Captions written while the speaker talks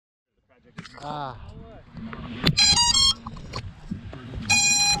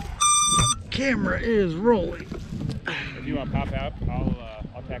Camera is rolling. If you want to pop out,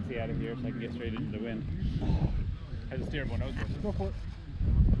 I'll taxi out of here so I can get straight into the wind. Has a steerable nose. Go for it.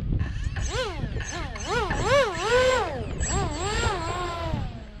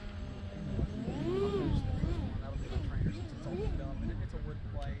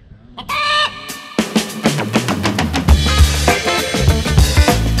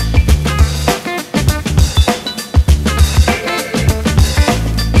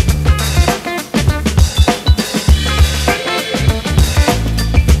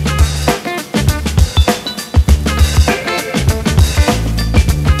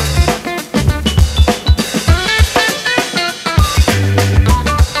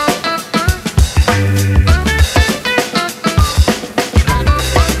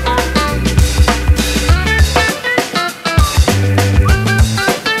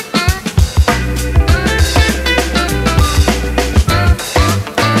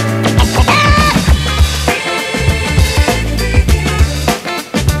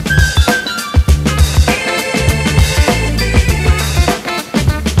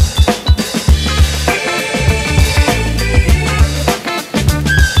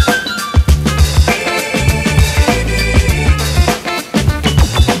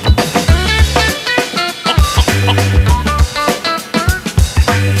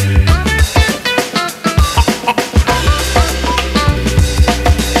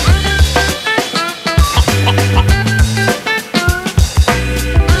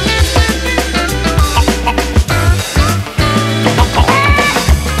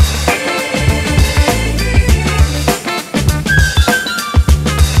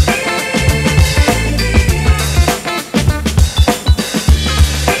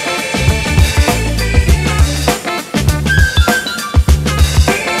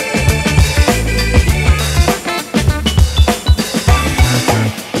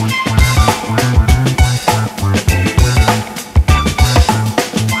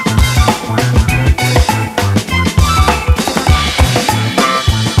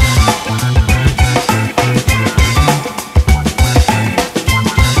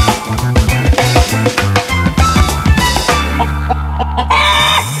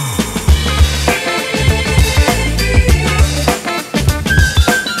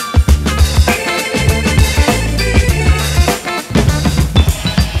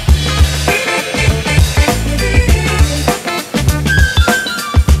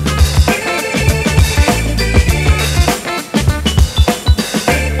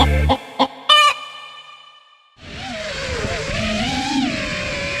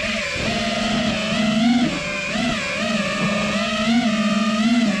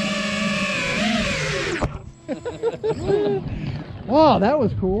 Wow, that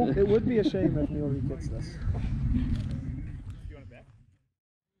was cool. It would be a shame if Neil gets this. You want it back?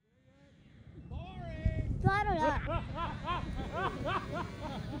 Throttle up.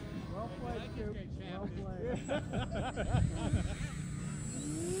 Well played, Scoop. Well played.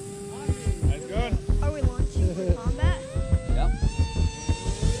 Nice going. Are we launching for combat? Yep.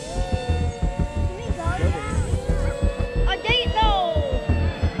 Can we go now? Oh, dang it, no!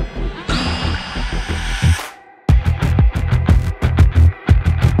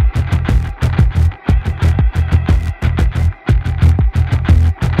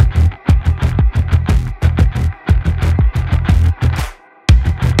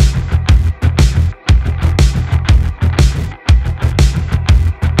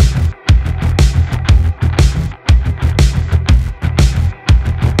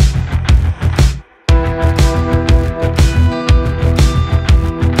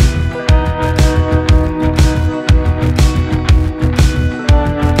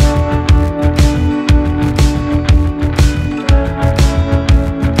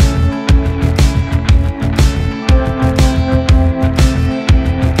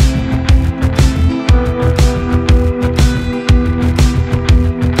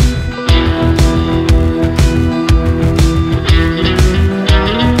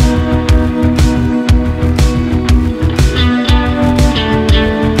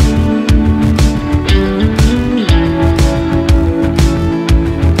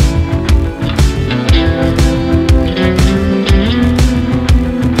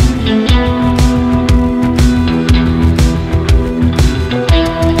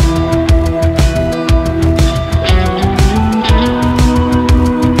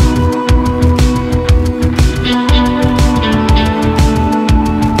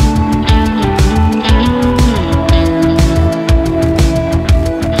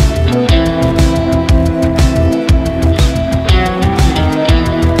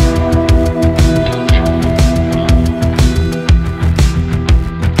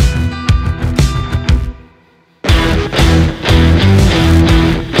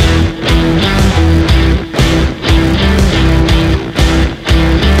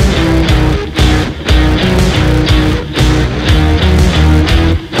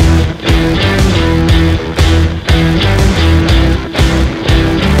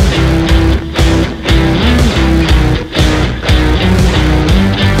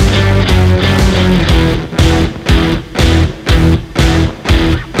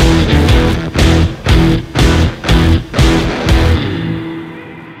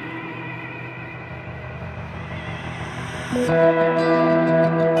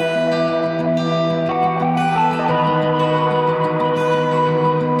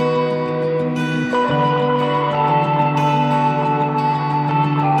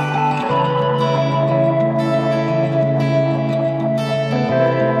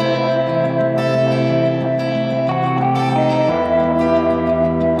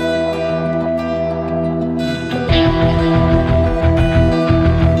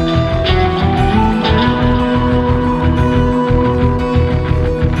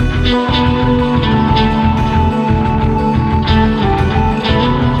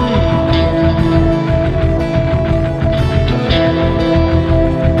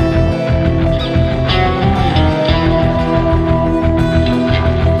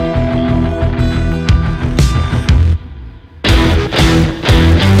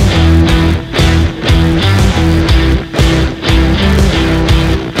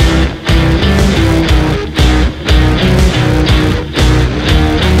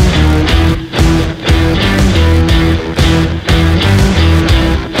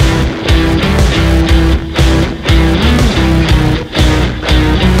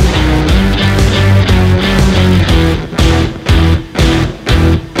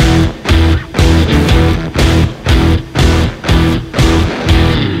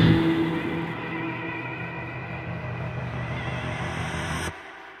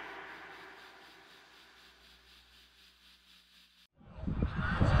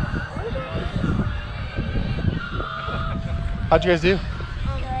 How'd you guys do?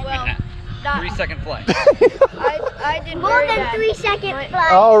 Well, 3-second flight. I did more than 3 second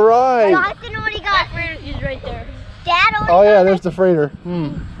flight. All right. Jonathan already got. He's right there. Dad already. Oh yeah, got there's the freighter.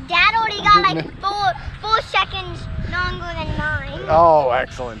 Dad already got like 4 seconds longer than mine. Oh,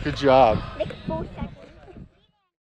 excellent. Good job. Like 4 seconds.